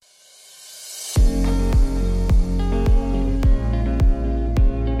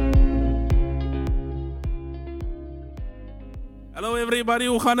everybody,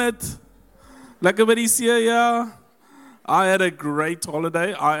 hoe gaan het? Lekker by die see, ja? I had a great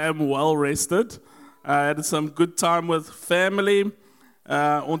holiday. I am well rested. I had some good time with family.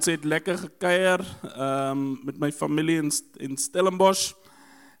 Ons het lekker gekuier met my familie in Stellenbosch.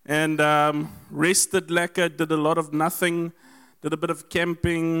 And rested lekker, did a lot of nothing. Did a bit of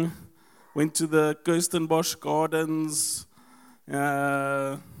camping. Went to the Kirstenbosch Gardens.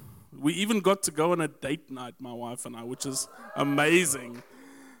 We even got to go on a date night, my wife and I, which is amazing.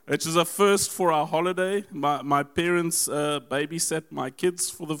 Which is a first for our holiday. My parents babysat my kids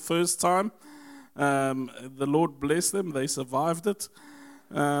for the first time. The Lord bless them. They survived it.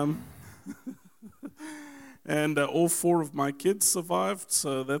 And all 4 of my kids survived,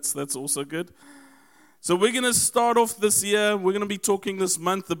 so that's also good. So we're going to start off this year. We're going to be talking this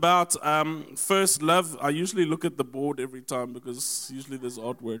month about first love. I usually look at the board every time because usually there's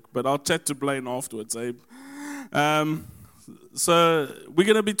artwork, but I'll chat to Blaine afterwards, Abe. So we're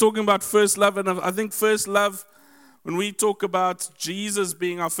going to be talking about first love, and I think first love, when we talk about Jesus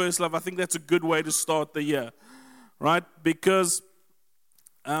being our first love, I think that's a good way to start the year, right? Because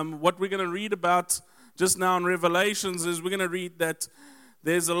what we're going to read about just now in Revelations is we're going to read that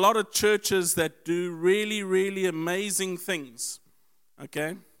there's a lot of churches that do really, really amazing things,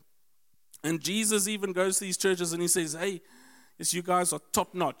 okay? And Jesus even goes to these churches and he says, hey, yes, you guys are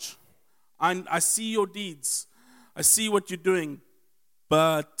top-notch. I see your deeds. I see what you're doing,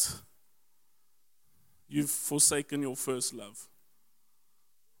 but you've forsaken your first love,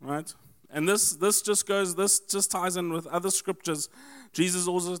 right? And this just ties in with other scriptures. Jesus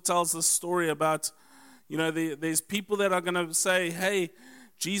also tells this story about, there's people that are going to say, hey,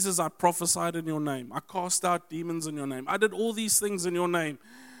 Jesus, I prophesied in your name. I cast out demons in your name. I did all these things in your name.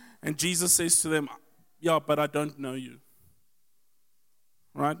 And Jesus says to them, yeah, but I don't know you,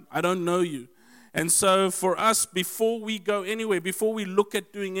 right? I don't know you. And so for us, before we go anywhere, before we look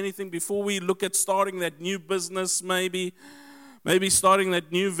at doing anything, before we look at starting that new business maybe starting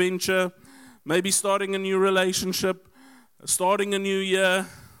that new venture, maybe starting a new relationship, starting a new year,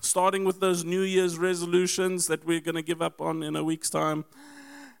 starting with those New Year's resolutions that we're going to give up on in a week's time.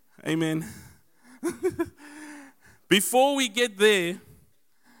 Amen. Before we get there,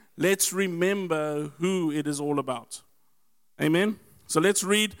 let's remember who it is all about. Amen. So let's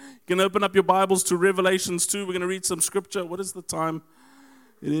read. You can open up your Bibles to Revelations 2. We're going to read some scripture. What is the time?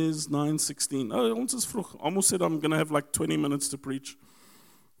 It is 9:16. Oh, ons is vroeg. Almost said I'm going to have like 20 minutes to preach.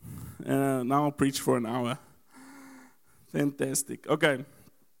 Now I'll preach for an hour. Fantastic. Okay.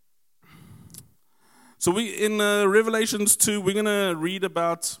 So in Revelations 2, we're going to read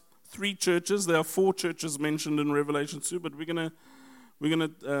about 3 churches. There are 4 churches mentioned in Revelations 2, but we're going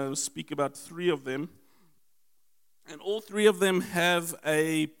to speak about 3 of them. And all 3 of them have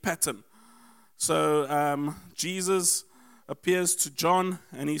a pattern. So Jesus appears to John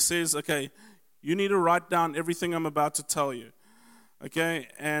and he says, okay, you need to write down everything I'm about to tell you. Okay,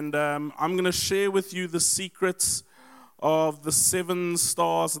 and I'm going to share with you the secrets of the 7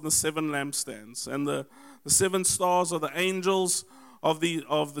 stars and the 7 lampstands. And the 7 stars are the angels of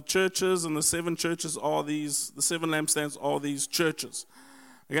the churches, and the 7 churches are the 7 lampstands are these churches.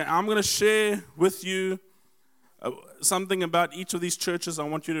 Okay, I'm going to share with you something about each of these churches. I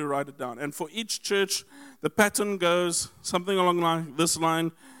want you to write it down. And for each church, the pattern goes something along this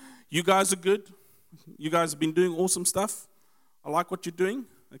line. You guys are good. You guys have been doing awesome stuff. I like what you're doing.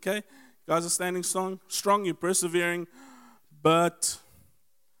 Okay? You guys are standing strong. You're persevering. But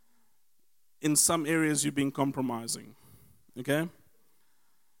in some areas, you've been compromising. Okay?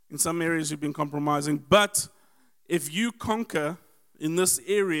 In some areas, you've been compromising. But if you conquer in this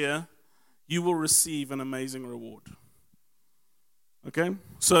area, you will receive an amazing reward. Okay?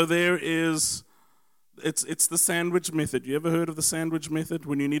 So it's the sandwich method. You ever heard of the sandwich method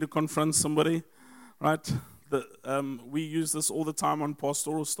when you need to confront somebody? Right? We use this all the time on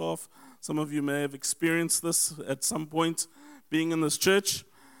pastoral staff. Some of you may have experienced this at some point being in this church.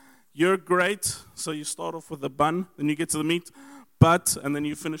 You're great, so you start off with a bun, then you get to the meat, and then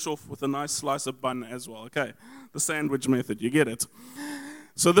you finish off with a nice slice of bun as well. Okay? The sandwich method, you get it.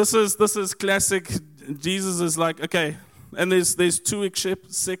 So this is classic. Jesus is like, okay, and there's 2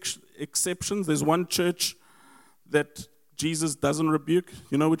 exceptions. There's one church that Jesus doesn't rebuke.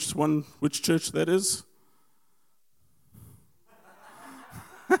 You know which church that is?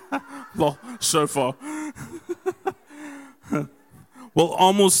 Well, so far. Well,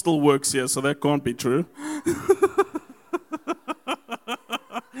 almost still works here, so that can't be true.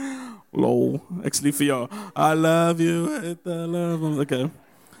 Lol. Actually, for you, I love you. I love you. Okay.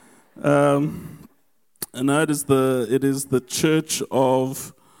 And it is the church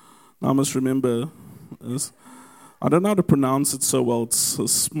of. I must remember. I don't know how to pronounce it so well. It's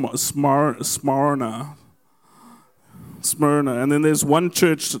Smyrna. And then there's one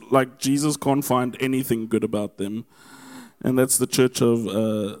church, like Jesus can't find anything good about them. And that's the church of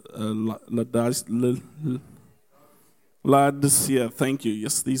Laodicea. Thank you.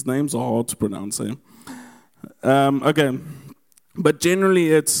 Yes, these names are hard to pronounce. Okay. But generally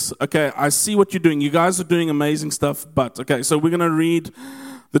it's, okay, I see what you're doing. You guys are doing amazing stuff. But, okay, so we're going to read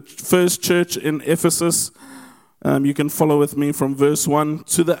the first church in Ephesus. You can follow with me from verse 1.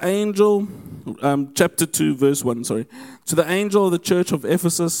 To the angel, chapter 2, verse 1, sorry. To the angel of the church of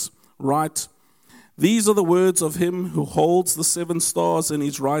Ephesus, write, these are the words of him who holds the 7 stars in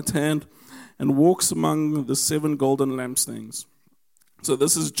his right hand and walks among the 7 golden lampstands. So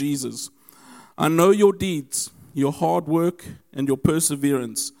this is Jesus. I know your deeds, your hard work, and your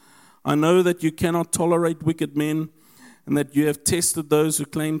perseverance. I know that you cannot tolerate wicked men, and that you have tested those who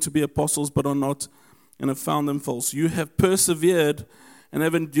claim to be apostles but are not, and have found them false. You have persevered and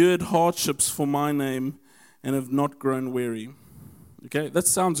have endured hardships for my name and have not grown weary. Okay, that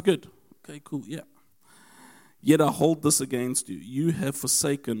sounds good. Okay, cool, yeah. Yet I hold this against you. You have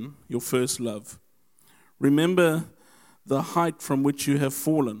forsaken your first love. Remember the height from which you have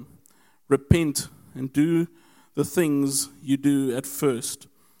fallen. Repent and do the things you do at first.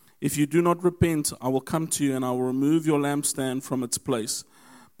 If you do not repent, I will come to you and I will remove your lampstand from its place.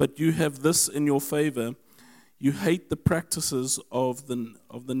 But you have this in your favor. You hate the practices of the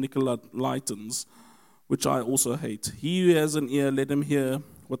Nicolaitans, which I also hate. He who has an ear, let him hear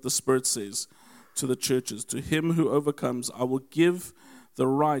what the Spirit says to the churches. To him who overcomes, I will give the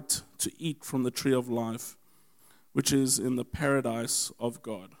right to eat from the tree of life, which is in the paradise of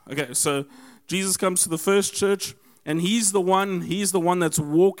God. Okay, so Jesus comes to the first church, and he's the one that's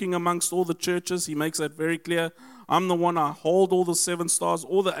walking amongst all the churches. He makes that very clear. I'm the one, I hold all the 7 stars,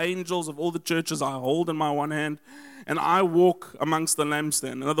 all the angels of all the churches I hold in my one hand, and I walk amongst the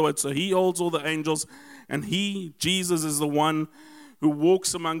lampstand. In other words, so he holds all the angels, and Jesus is the one who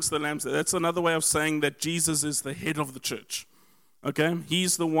walks amongst the lampstand. That's another way of saying that Jesus is the head of the church. Okay?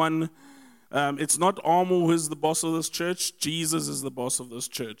 He's the one, it's not Amo who's the boss of this church, Jesus is the boss of this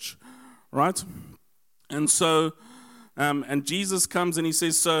church. Right? And so, and Jesus comes and he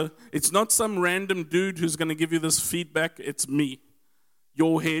says, so it's not some random dude who's going to give you this feedback. It's me,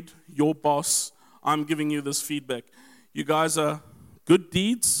 your head, your boss. I'm giving you this feedback. You guys are good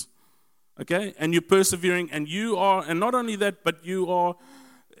deeds, okay? And you're persevering, and you are, and not only that, but you are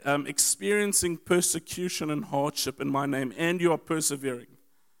experiencing persecution and hardship in my name, and you are persevering,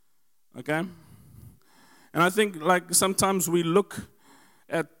 okay? And I think, like, sometimes we look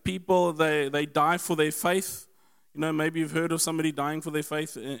at people, they die for their faith. You know, maybe you've heard of somebody dying for their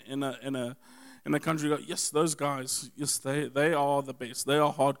faith in a country. Go, yes, those guys, yes, they are the best. They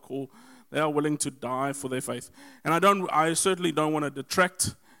are hardcore. They are willing to die for their faith. And I certainly don't want to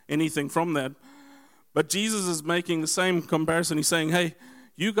detract anything from that. But Jesus is making the same comparison. He's saying, hey,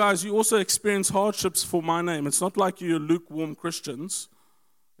 you guys, you also experience hardships for my name. It's not like you're lukewarm Christians.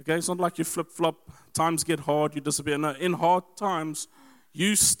 Okay, it's not like you flip-flop. Times get hard, you disappear. No, in hard times,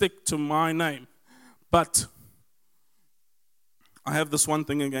 you stick to my name. But I have this one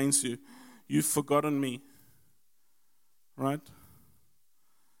thing against you. You've forgotten me. Right?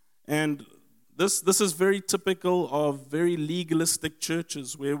 And this is very typical of very legalistic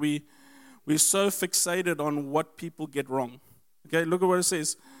churches where we're so fixated on what people get wrong. Okay, look at what it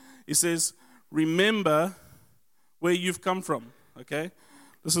says. It says, remember where you've come from. Okay?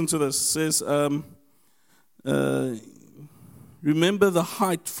 Listen to this. It says, remember the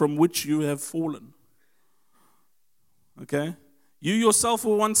height from which you have fallen. Okay? You yourself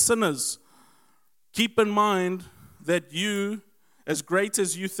were once sinners. Keep in mind that you, as great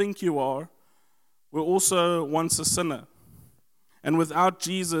as you think you are, were also once a sinner. And without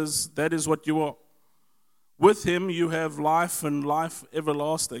Jesus, that is what you are. With him, you have life and life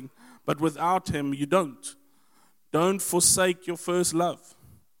everlasting. But without him, you don't. Don't forsake your first love.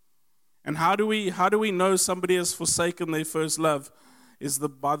 And how do we know somebody has forsaken their first love? Is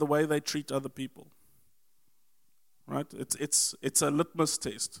by the way they treat other people. Right? It's a litmus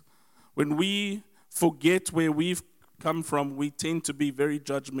test. When we forget where we've come from, we tend to be very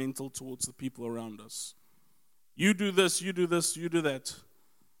judgmental towards the people around us. You do this, you do this, you do that.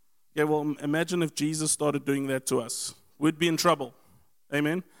 Yeah, well, imagine if Jesus started doing that to us. We'd be in trouble.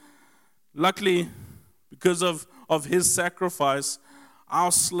 Amen? Luckily, because of his sacrifice,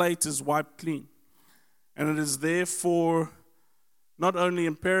 our slate is wiped clean. And it is therefore not only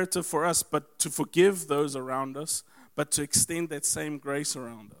imperative for us, but to forgive those around us, but to extend that same grace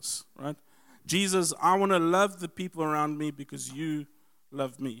around us, right? Jesus, I want to love the people around me because you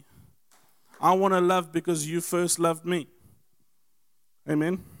love me. I want to love because you first loved me.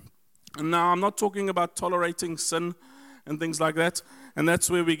 Amen. And now I'm not talking about tolerating sin and things like that. And that's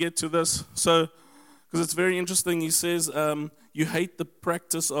where we get to this. So, because it's very interesting, he says, you hate the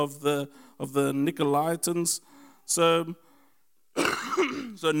practice of the Nicolaitans. So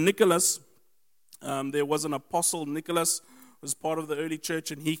Nicholas, there was an apostle, Nicholas, was part of the early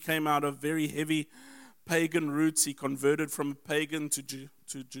church, and he came out of very heavy pagan roots. He converted from pagan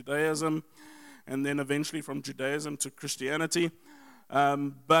to Judaism, and then eventually from Judaism to Christianity.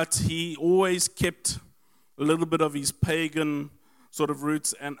 But he always kept a little bit of his pagan sort of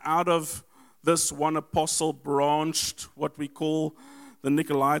roots, and out of this one apostle branched what we call the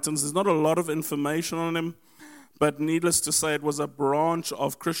Nicolaitans. There's not a lot of information on them, but needless to say, it was a branch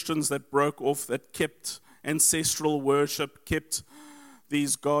of Christians that broke off, that kept ancestral worship, kept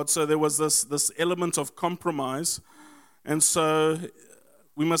these gods. So there was this element of compromise. And so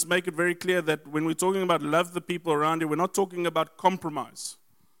we must make it very clear that when we're talking about love the people around you, we're not talking about compromise.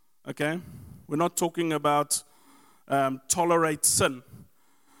 Okay? We're not talking about tolerate sin.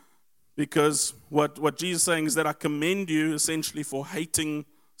 Because what Jesus is saying is that I commend you essentially for hating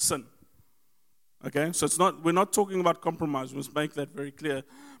sin. Okay? So we're not talking about compromise. We must make that very clear.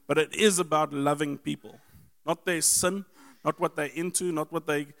 But it is about loving people. Not their sin, not what they're into, not what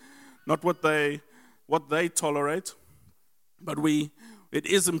they tolerate. But it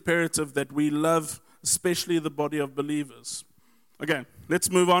is imperative that we love, especially the body of believers. Okay, let's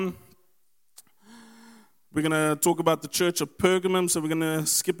move on. We're going to talk about the church of Pergamum, so we're going to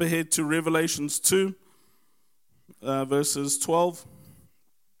skip ahead to Revelations 2, verses 12.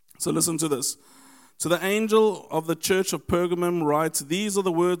 So listen to this. To the angel of the church of Pergamum write, these are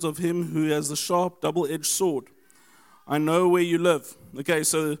the words of him who has the sharp double-edged sword. I know where you live. Okay,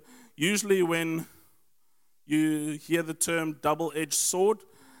 so usually when you hear the term double-edged sword,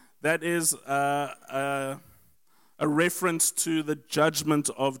 that is a reference to the judgment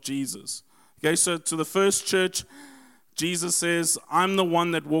of Jesus. Okay, so to the first church, Jesus says, I'm the one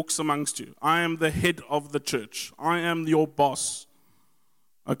that walks amongst you. I am the head of the church. I am your boss.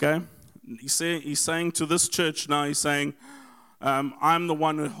 Okay? He's saying to this church now, he's saying, I'm the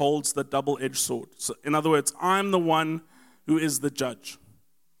one who holds the double-edged sword. So in other words, I'm the one who is the judge.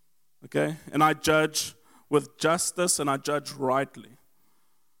 Okay? And I judge with justice and I judge rightly.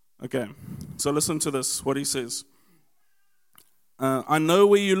 Okay, so listen to this, what he says. I know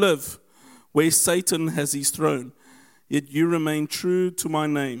where you live, where Satan has his throne, yet you remain true to my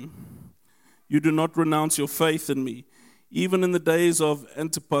name. You do not renounce your faith in me, even in the days of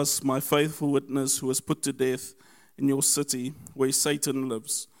Antipas, my faithful witness, who was put to death in your city where Satan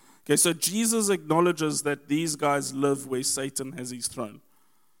lives. Okay, so Jesus acknowledges that these guys live where Satan has his throne.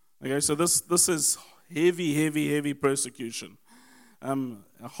 Okay, so this is heavy persecution.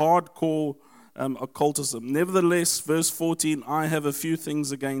 Hardcore occultism. Nevertheless, verse 14, I have a few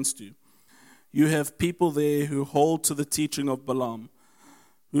things against you. You have people there who hold to the teaching of Balaam,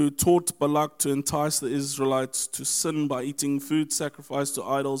 who taught Balak to entice the Israelites to sin by eating food sacrificed to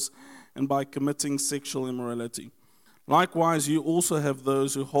idols and by committing sexual immorality. Likewise, you also have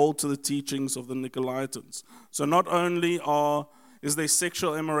those who hold to the teachings of the Nicolaitans. So not only is there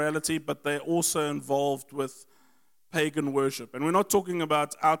sexual immorality, but they're also involved with pagan worship. And we're not talking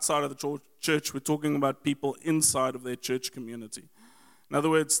about outside of the church, we're talking about people inside of their church community. In other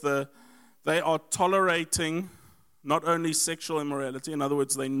words, they are tolerating not only sexual immorality, in other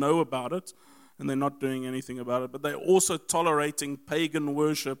words, they know about it and they're not doing anything about it, but they're also tolerating pagan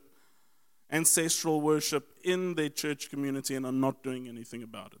worship, ancestral worship in their church community and are not doing anything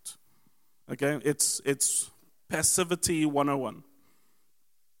about it. Okay? It's passivity 101.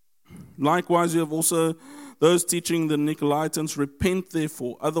 Likewise, you have also those teaching the Nicolaitans, repent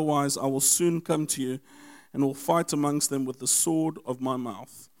therefore, otherwise I will soon come to you and will fight amongst them with the sword of my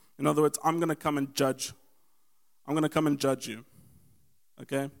mouth. In other words, I'm going to come and judge. I'm going to come and judge you.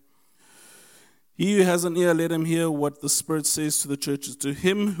 Okay? He who has an ear, let him hear what the Spirit says to the churches. To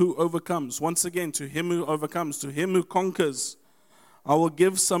him who overcomes, once again, to him who overcomes, to him who conquers, I will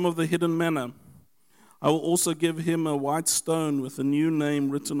give some of the hidden manna. I will also give him a white stone with a new name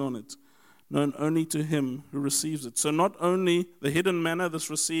written on it, known only to him who receives it. So not only the hidden manna, this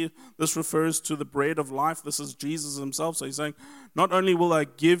refers to the bread of life. This is Jesus himself. So he's saying, not only will I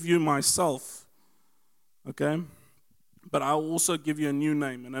give you myself, okay, but I will also give you a new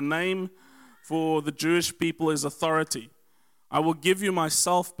name. And a name for the Jewish people is authority. I will give you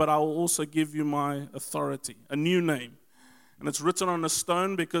myself, but I will also give you my authority, a new name. And it's written on a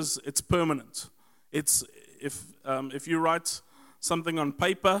stone because it's permanent. It's if you write something on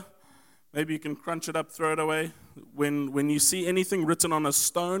paper, maybe you can crunch it up, throw it away. When you see anything written on a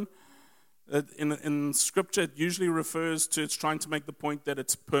stone, In Scripture, it usually refers to, it's trying to make the point that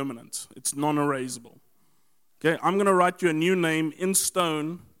it's permanent. It's non-erasable. Okay, I'm going to write you a new name in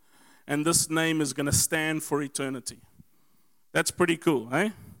stone, and this name is going to stand for eternity. That's pretty cool, eh?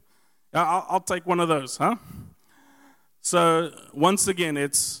 I'll take one of those, huh? So once again,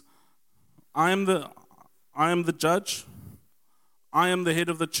 it's I am the judge. I am the head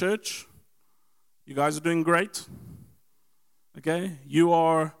of the church. You guys are doing great. Okay, you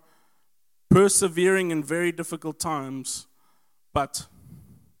are persevering in very difficult times, but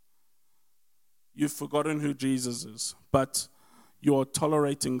you've forgotten who Jesus is. But you are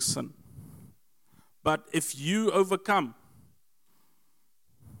tolerating sin. But if you overcome,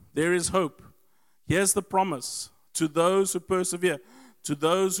 there is hope. Here's the promise to those who persevere, to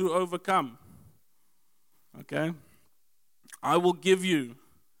those who overcome. Okay? I will give you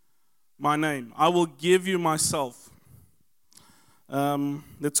my name. I will give you myself.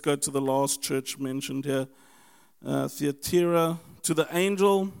 Let's go to the last church mentioned here. Thyatira. To the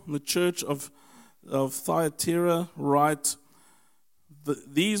angel in the church of Thyatira write,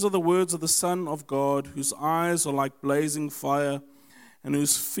 these are the words of the Son of God, whose eyes are like blazing fire, and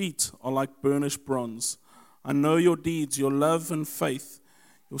whose feet are like burnished bronze. I know your deeds, your love and faith,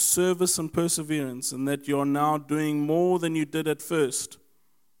 your service and perseverance, and that you are now doing more than you did at first.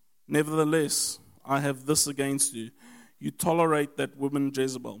 Nevertheless, I have this against you. You tolerate that woman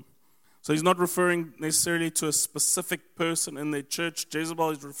Jezebel. So he's not referring necessarily to a specific person in their church.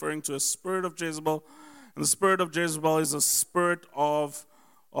 Jezebel is referring to a spirit of Jezebel. And the spirit of Jezebel is a spirit of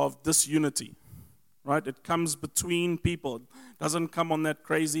disunity. Right? It comes between people. It doesn't come on that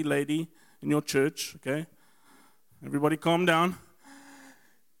crazy lady in your church. Okay? Everybody calm down.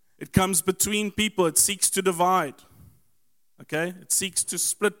 It comes between people. It seeks to divide. Okay? It seeks to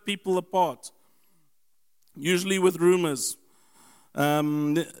split people apart. Usually with rumors.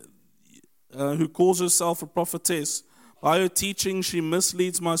 Who calls herself a prophetess. By her teaching, she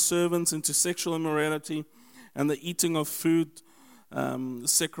misleads my servants into sexual immorality and the eating of food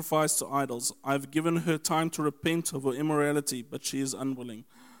sacrificed to idols. I've given her time to repent of her immorality, but she is unwilling.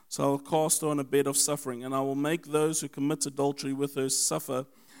 So I'll cast her on a bed of suffering, and I will make those who commit adultery with her suffer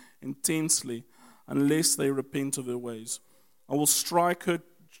intensely unless they repent of their ways. I will strike her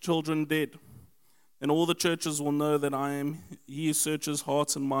children dead. And all the churches will know that I am he who searches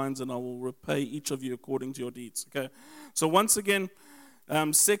hearts and minds, and I will repay each of you according to your deeds. Okay. So once again,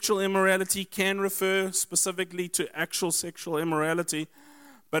 sexual immorality can refer specifically to actual sexual immorality,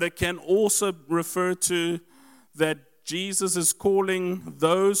 but it can also refer to that Jesus is calling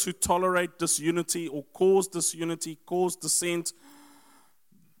those who tolerate disunity or cause disunity, cause dissent,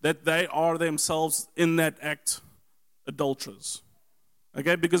 that they are themselves in that act adulterers.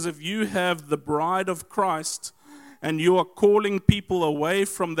 Okay, because if you have the bride of Christ and you are calling people away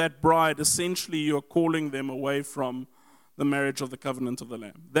from that bride, essentially you are calling them away from the marriage of the covenant of the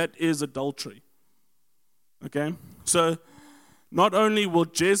Lamb. That is adultery. Okay, so not only will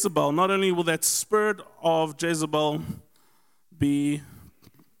that spirit of Jezebel be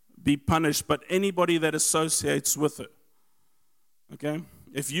punished, but anybody that associates with her. Okay,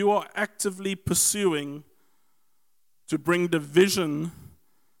 if you are actively pursuing to bring division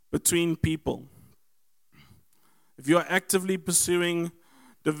between people. If you are actively pursuing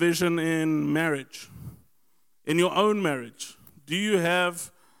division in marriage, in your own marriage, do you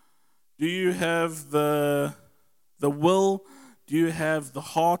have the will, do you have the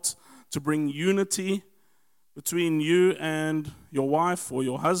heart to bring unity between you and your wife or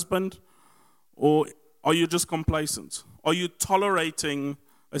your husband? Or are you just complacent? Are you tolerating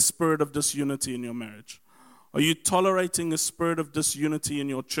a spirit of disunity in your marriage? Are you tolerating a spirit of disunity in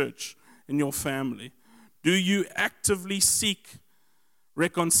your church, in your family? Do you actively seek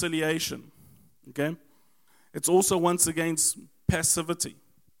reconciliation? Okay? It's also once against passivity.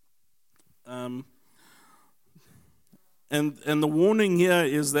 And the warning here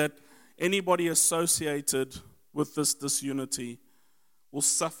is that anybody associated with this disunity will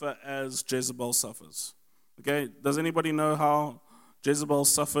suffer as Jezebel suffers. Okay? Does anybody know how Jezebel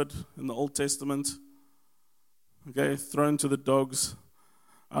suffered in the Old Testament? Okay, thrown to the dogs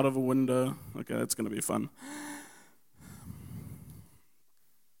out of a window. Okay, that's going to be fun.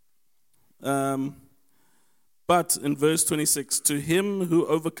 But in verse 26, to him who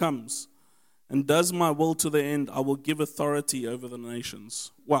overcomes and does my will to the end, I will give authority over the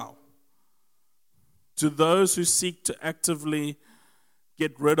nations. Wow. To those who seek to actively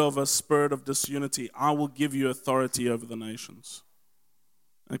get rid of a spirit of disunity, I will give you authority over the nations.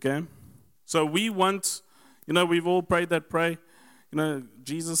 Okay? So we want... we've all prayed that prayer.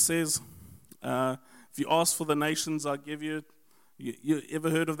 Jesus says, if you ask for the nations, I'll give you. You ever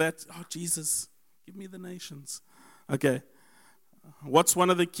heard of that? Oh, Jesus, give me the nations. Okay. What's one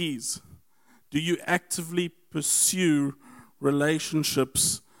of the keys? Do you actively pursue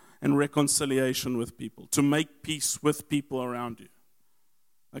relationships and reconciliation with people, to make peace with people around you?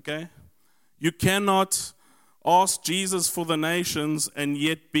 Okay? You cannot ask Jesus for the nations and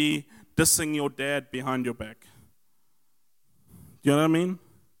yet be dissing your dad behind your back. Do you know what I mean?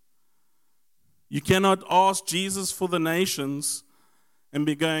 You cannot ask Jesus for the nations and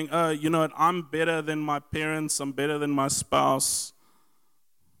be going, oh, you know what, I'm better than my parents, I'm better than my spouse.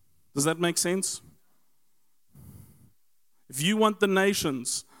 Does that make sense? If you want the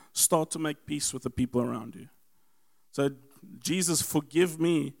nations, start to make peace with the people around you. So, Jesus, forgive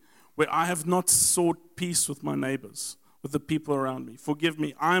me where I have not sought peace with my neighbors, with the people around me. Forgive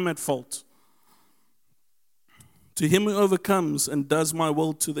me, I'm at fault. To him who overcomes and does my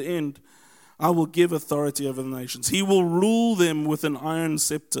will to the end, I will give authority over the nations. He will rule them with an iron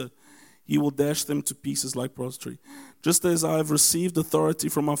scepter. He will dash them to pieces like pottery. Just as I have received authority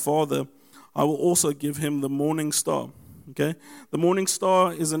from my Father, I will also give him the morning star. Okay, the morning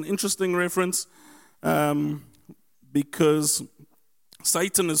star is an interesting reference because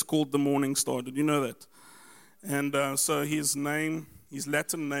Satan is called the morning star. Did you know that? And so his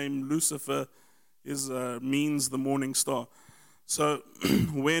Latin name, Lucifer, means the morning star. So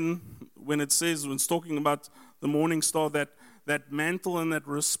when it's talking about the morning star, that mantle and that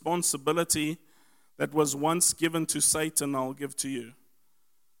responsibility that was once given to Satan, I'll give to you.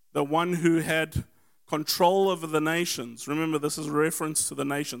 The one who had control over the nations. Remember, this is a reference to the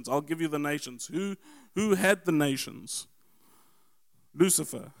nations. I'll give you the nations. Who had the nations?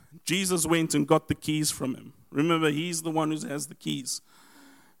 Lucifer. Jesus went and got the keys from him. Remember, he's the one who has the keys.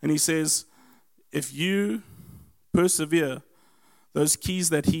 And he says, if you persevere, those keys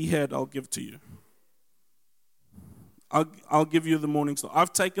that he had, I'll give to you. I'll give you the morning star.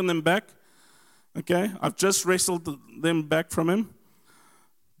 I've taken them back. Okay? I've just wrestled them back from him.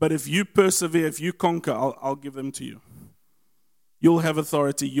 But if you persevere, if you conquer, I'll give them to you. You'll have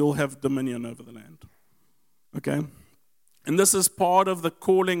authority. You'll have dominion over the land. Okay? And this is part of the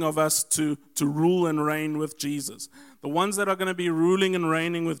calling of us to rule and reign with Jesus. The ones that are going to be ruling and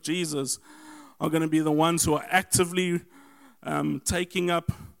reigning with Jesus are going to be the ones who are actively taking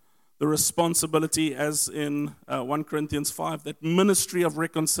up the responsibility, as in 1 Corinthians 5, that ministry of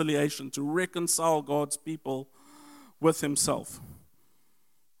reconciliation, to reconcile God's people with himself.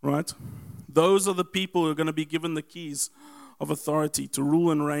 Right? Those are the people who are going to be given the keys of authority to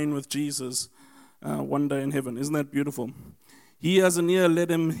rule and reign with Jesus one day in heaven. Isn't that beautiful? He has an ear, let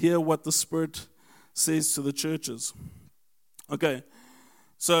him hear what the Spirit says to the churches. Okay,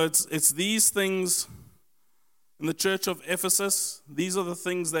 so it's these things in the church of Ephesus. These are the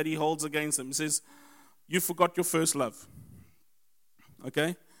things that he holds against them. He says, you forgot your first love.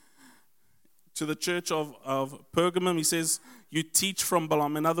 Okay? To the church of Pergamum, he says, you teach from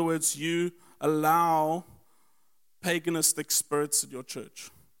Balaam. In other words, you allow paganistic spirits in your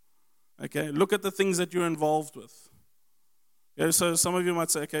church. Okay? Look at the things that you're involved with. Yeah, so some of you might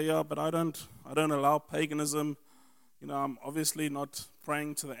say, okay, yeah, but I don't allow paganism. You know, I'm obviously not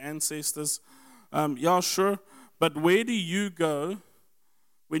praying to the ancestors. Yeah, sure. But where do you go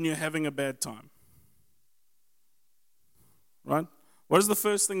when you're having a bad time? Right? What is the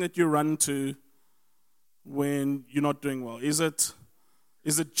first thing that you run to when you're not doing well? Is it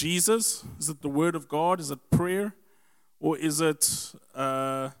Jesus? Is it the Word of God? Is it prayer? Or is it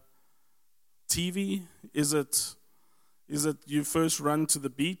TV? Is it you first run to the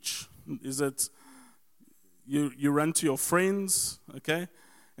beach? Is it you run to your friends? Okay?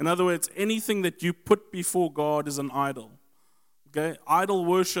 In other words, anything that you put before God is an idol. Okay? Idol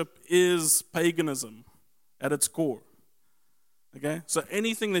worship is paganism at its core. Okay? So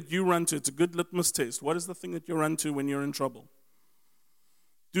anything that you run to, it's a good litmus test. What is the thing that you run to when you're in trouble?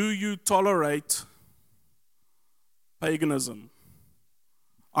 Do you tolerate paganism,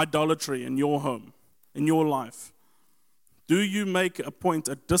 idolatry in your home, in your life? Do you make a point,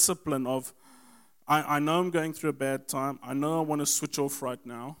 a discipline of, I know I'm going through a bad time. I know I want to switch off right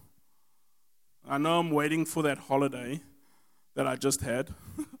now. I know I'm waiting for that holiday that I just had.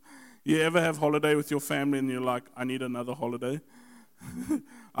 You ever have holiday with your family and you're like, I need another holiday?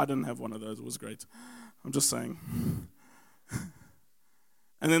 I didn't have one of those. It was great. I'm just saying.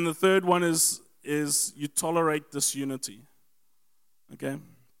 And then the third one is you tolerate disunity. Okay?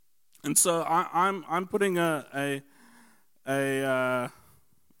 And so I'm putting a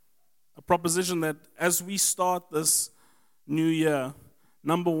proposition that as we start this new year,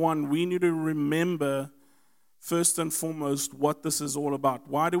 number one, we need to remember first and foremost what this is all about.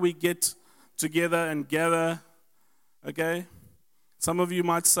 Why do we get together and gather? Okay? Some of you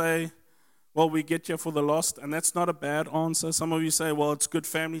might say, well, we get here for the lost, and that's not a bad answer. Some of you say, well, it's good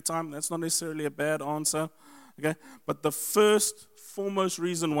family time. That's not necessarily a bad answer. Okay? But the first, foremost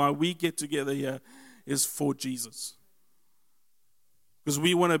reason why we get together here is for Jesus. Because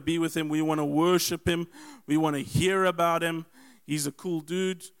we want to be with him. We want to worship him. We want to hear about him. He's a cool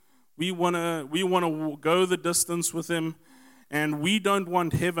dude. We want to go the distance with him. And we don't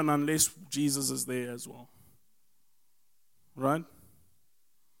want heaven unless Jesus is there as well. Right?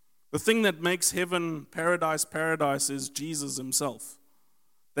 The thing that makes heaven paradise is Jesus himself.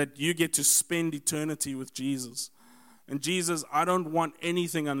 That you get to spend eternity with Jesus. And Jesus, I don't want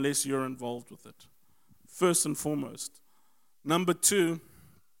anything unless you're involved with it. First and foremost. Number 2,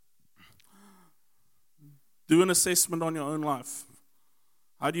 do an assessment on your own life.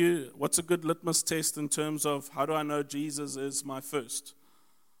 What's a good litmus test in terms of how do I know Jesus is my first?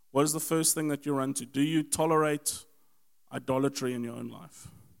 What is the first thing that you run to? Do you tolerate idolatry in your own life?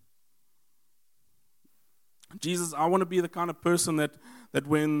 Jesus, I want to be the kind of person that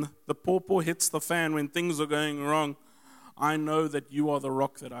when the pawpaw hits the fan, when things are going wrong, I know that you are the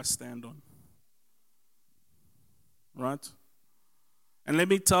rock that I stand on. Right? And let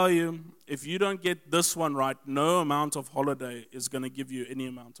me tell you, if you don't get this one right, no amount of holiday is going to give you any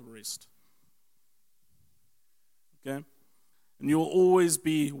amount of rest. Okay? And you'll always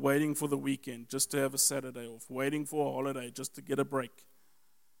be waiting for the weekend just to have a Saturday off, waiting for a holiday just to get a break.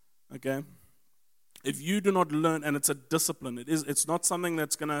 Okay? If you do not learn, and it's a discipline, it's not something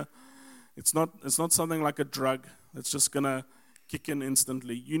that's gonna, it's not something like a drug that's just gonna kick in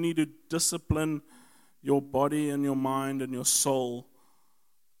instantly. You need to discipline your body and your mind and your soul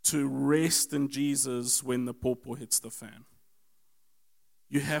to rest in Jesus when the pawpaw hits the fan.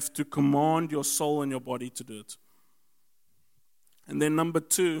 You have to command your soul and your body to do it. And then number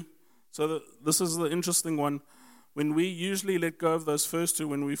 2, this is the interesting one. When we usually let go of those first 2,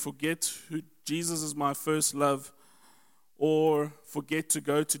 when we forget who Jesus is my first love, or forget to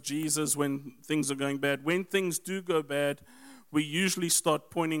go to Jesus when things are going bad. When things do go bad, we usually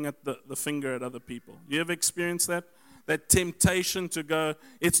start pointing at the finger at other people. You ever experienced that? That temptation to go,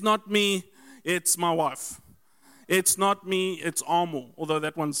 it's not me, it's my wife. It's not me, it's Amo. Although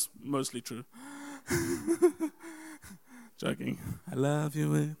that one's mostly true. Joking. I love you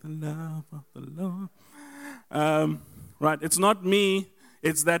with the love of the Lord. Right, it's not me,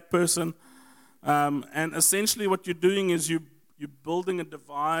 it's that person. And essentially what you're doing is you're building a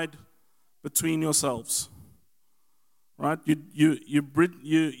divide between yourselves. Right?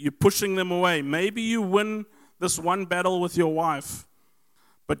 You're pushing them away. Maybe you win this one battle with your wife,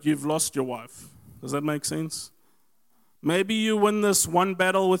 but you've lost your wife. Does that make sense? Maybe you win this one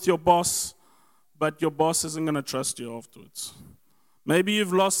battle with your boss, but your boss isn't going to trust you afterwards. Maybe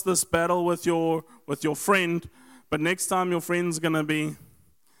you've lost this battle with your friend, but next time your friend's going to be,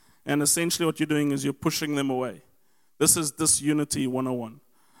 and essentially what you're doing is you're pushing them away. This is disunity 101.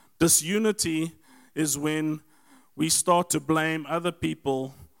 Disunity is when we start to blame other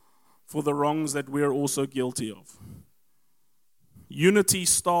people for the wrongs that we're also guilty of. Unity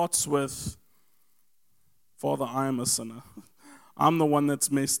starts with, Father, I am a sinner. I'm the one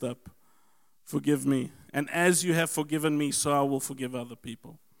that's messed up. Forgive me. And as you have forgiven me, so I will forgive other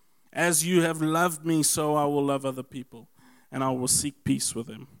people. As you have loved me, so I will love other people. And I will seek peace with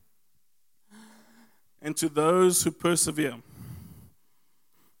them. And to those who persevere,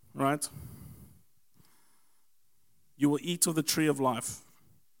 right? You will eat of the tree of life.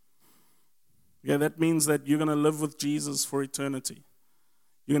 Yeah, that means that you're going to live with Jesus for eternity.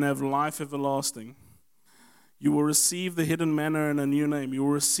 You're going to have life everlasting. You will receive the hidden manna and a new name. You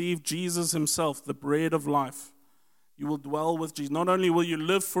will receive Jesus himself, the bread of life. You will dwell with Jesus. Not only will you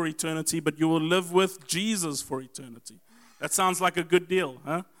live for eternity, but you will live with Jesus for eternity. That sounds like a good deal,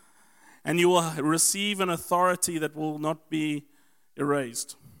 huh? And you will receive an authority that will not be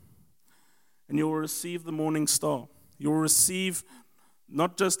erased. And you will receive the morning star. You will receive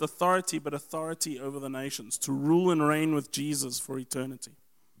not just authority, but authority over the nations, to rule and reign with Jesus for eternity.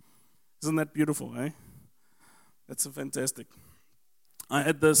 Isn't that beautiful, eh? That's fantastic. I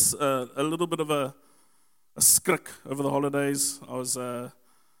had this, a little bit of a skrik over the holidays. I was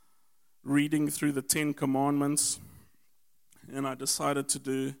reading through the 10 Commandments, and I decided to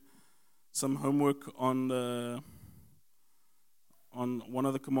do some homework on one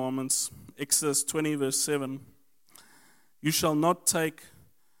of the commandments. Exodus 20, verse 7. You shall not take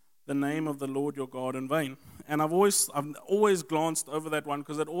the name of the Lord your God in vain. And I've always glanced over that one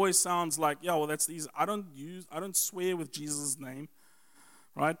because it always sounds like, yeah, well, that's easy. I don't swear with Jesus' name,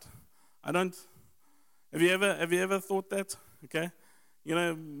 right? Have you ever thought that? Okay,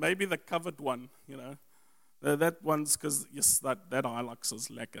 maybe the covered one, That one's because, yes, that Hilux is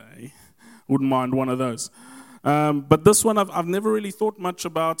lekker. Eh? Wouldn't mind one of those. But this one I've never really thought much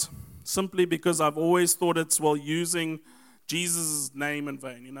about, simply because I've always thought it's, using Jesus' name in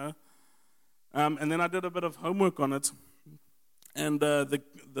vain, you know. And then I did a bit of homework on it. And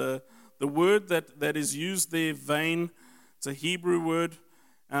the word that is used there, vain, it's a Hebrew word,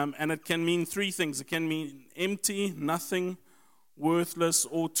 and it can mean three things. It can mean empty, nothing, worthless,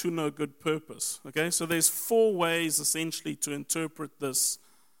 or to no good purpose. Okay, so there's four ways essentially to interpret this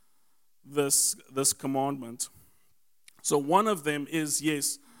commandment. So one of them is,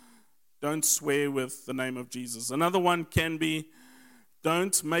 yes, don't swear with the name of Jesus. Another one can be,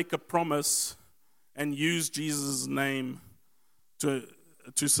 don't make a promise and use Jesus' name to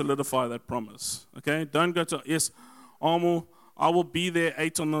solidify that promise. Okay, don't go to, yes, Amo, I will be there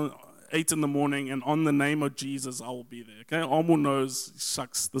 8 in the morning, and on the name of Jesus, I will be there. Okay, Amo knows,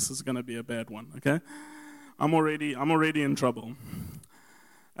 shucks, this is going to be a bad one. Okay, I'm already in trouble.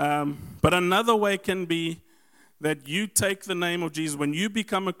 But another way can be that you take the name of Jesus. When you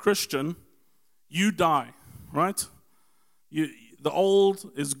become a Christian, you die, right? The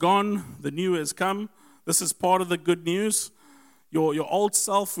old is gone, the new has come. This is part of the good news. Your old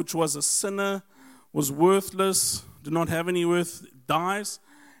self, which was a sinner, was worthless, did not have any worth, dies,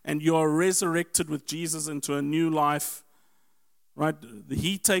 and you are resurrected with Jesus into a new life, right?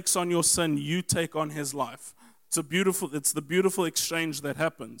 He takes on your sin, you take on his life. It's the beautiful exchange that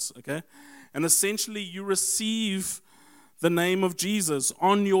happens, okay? And essentially you receive the name of Jesus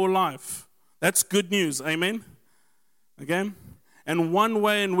on your life. That's good news, amen? Okay? And one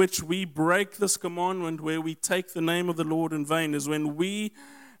way in which we break this commandment, where we take the name of the Lord in vain, is when we,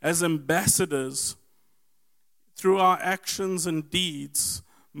 as ambassadors, through our actions and deeds,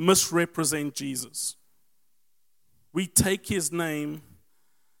 misrepresent Jesus. We take his name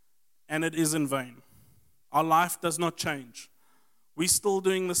and it is in vain. Our life does not change. We're still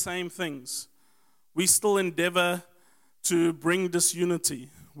doing the same things. We still endeavor to bring disunity.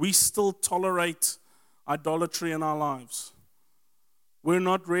 We still tolerate idolatry in our lives. We're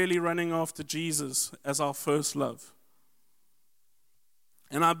not really running after Jesus as our first love.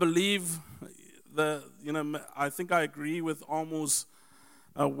 And I believe I think I agree with Amo's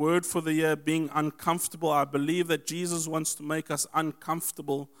word for the year being uncomfortable. I believe that Jesus wants to make us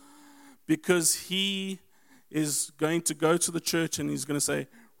uncomfortable because he is going to go to the church and he's going to say,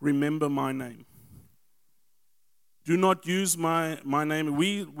 remember my name. Do not use my name.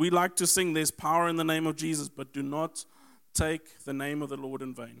 We like to sing, there's power in the name of Jesus, but do not take the name of the Lord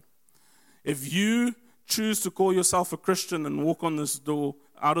in vain. If you choose to call yourself a Christian and walk on this door,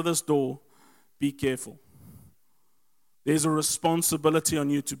 out of this door, be careful. There's a responsibility on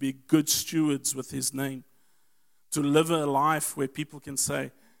you to be good stewards with his name, to live a life where people can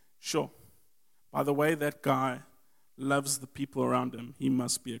say, sure, by the way that guy loves the people around him, he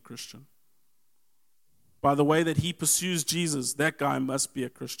must be a Christian. By the way that he pursues Jesus, that guy must be a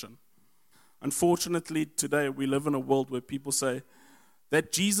Christian. Unfortunately, today we live in a world where people say,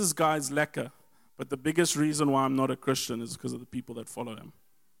 that Jesus guy is lekker, but the biggest reason why I'm not a Christian is because of the people that follow him.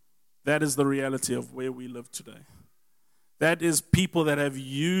 That is the reality of where we live today. That is people that have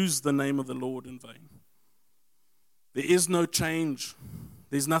used the name of the Lord in vain. There is no change.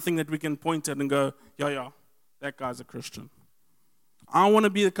 There's nothing that we can point at and go, yeah, that guy's a Christian. I want to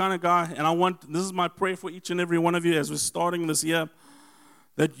be the kind of guy, and this is my prayer for each and every one of you as we're starting this year,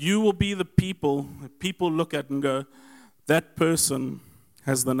 that you will be the people that people look at and go, that person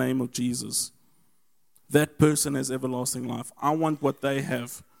has the name of Jesus. That person has everlasting life. I want what they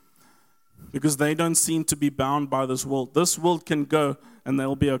have. Because they don't seem to be bound by this world. This world can go and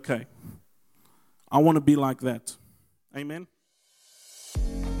they'll be okay. I want to be like that. Amen.